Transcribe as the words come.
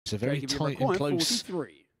It's a very tight and close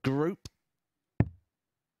 43. group,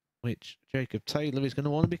 which Jacob Taylor is going to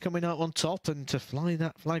want to be coming out on top and to fly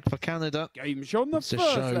that flag for Canada. Game shot on the to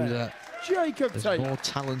first show leg. that Jacob there's Taylor. more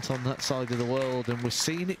talent on that side of the world, and we're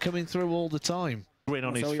seeing it coming through all the time. Grin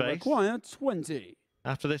on his face. Require 20.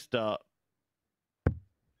 After this dart.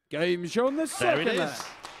 Game shot on the There second it leg. is.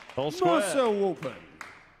 All square. Marcel Walpen.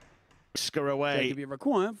 Whisker away. Jacob, you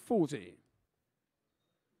require 40.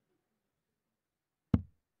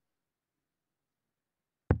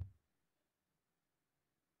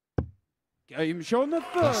 Game shot on the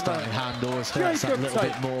third That starting leg. hand always hurts that Jacob little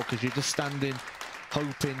bit Taylor. more because you're just standing,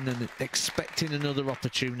 hoping and expecting another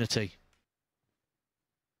opportunity.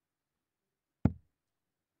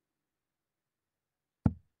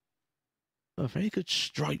 A very good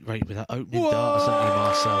strike rate with that opening dart,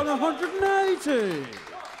 hasn't he, Marcel? 180.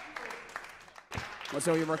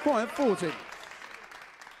 Marcel, you require 40.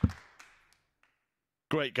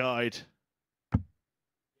 Great guide.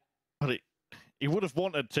 But he would have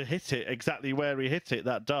wanted to hit it exactly where he hit it,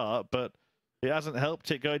 that dart, but it hasn't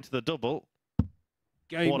helped it go into the double.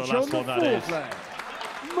 Game What a shot last on the one that is. fourth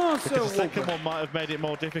leg. Marcel Because the second Walpen. one might have made it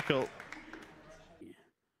more difficult.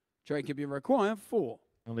 Jacob, you require 4.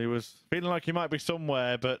 And he was feeling like he might be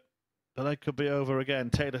somewhere, but the leg could be over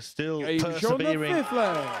again. Taylor still Game shot on the persevering fifth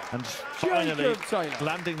leg. and finally Jacob Taylor.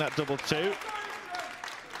 landing that double two.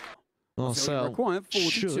 Marcel require 42.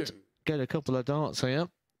 should get a couple of darts here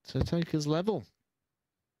to take us level.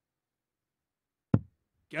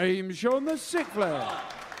 Game shot on the sixth leg.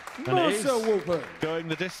 And it Marcel is Walpen. going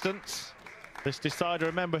the distance. This decider,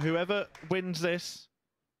 remember, whoever wins this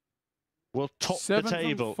will top Seventh the and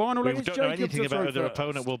table. final We leg is don't know Jacob anything to about throw who their first.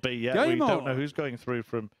 opponent will be yet. Game We don't know on. who's going through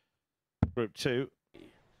from Group 2.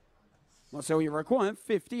 Marcel, you require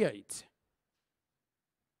 58.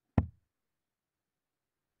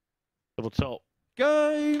 Double top.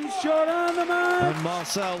 Game shot on the man. And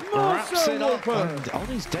Marcel Marcel wraps it up. Walpen. And on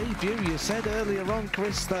his debut, you said earlier on,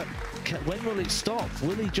 Chris, that when will it stop?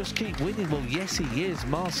 Will he just keep winning? Well, yes, he is.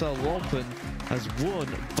 Marcel Walpen has won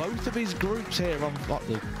both of his groups here on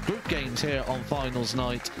the group games here on finals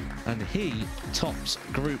night, and he tops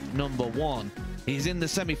group number 1. He's in the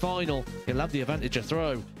semi-final. He'll have the advantage of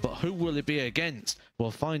throw, but who will it be against?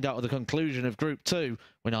 We'll find out at the conclusion of group 2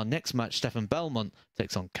 when our next match, Stefan Belmont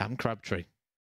takes on Cam Crabtree.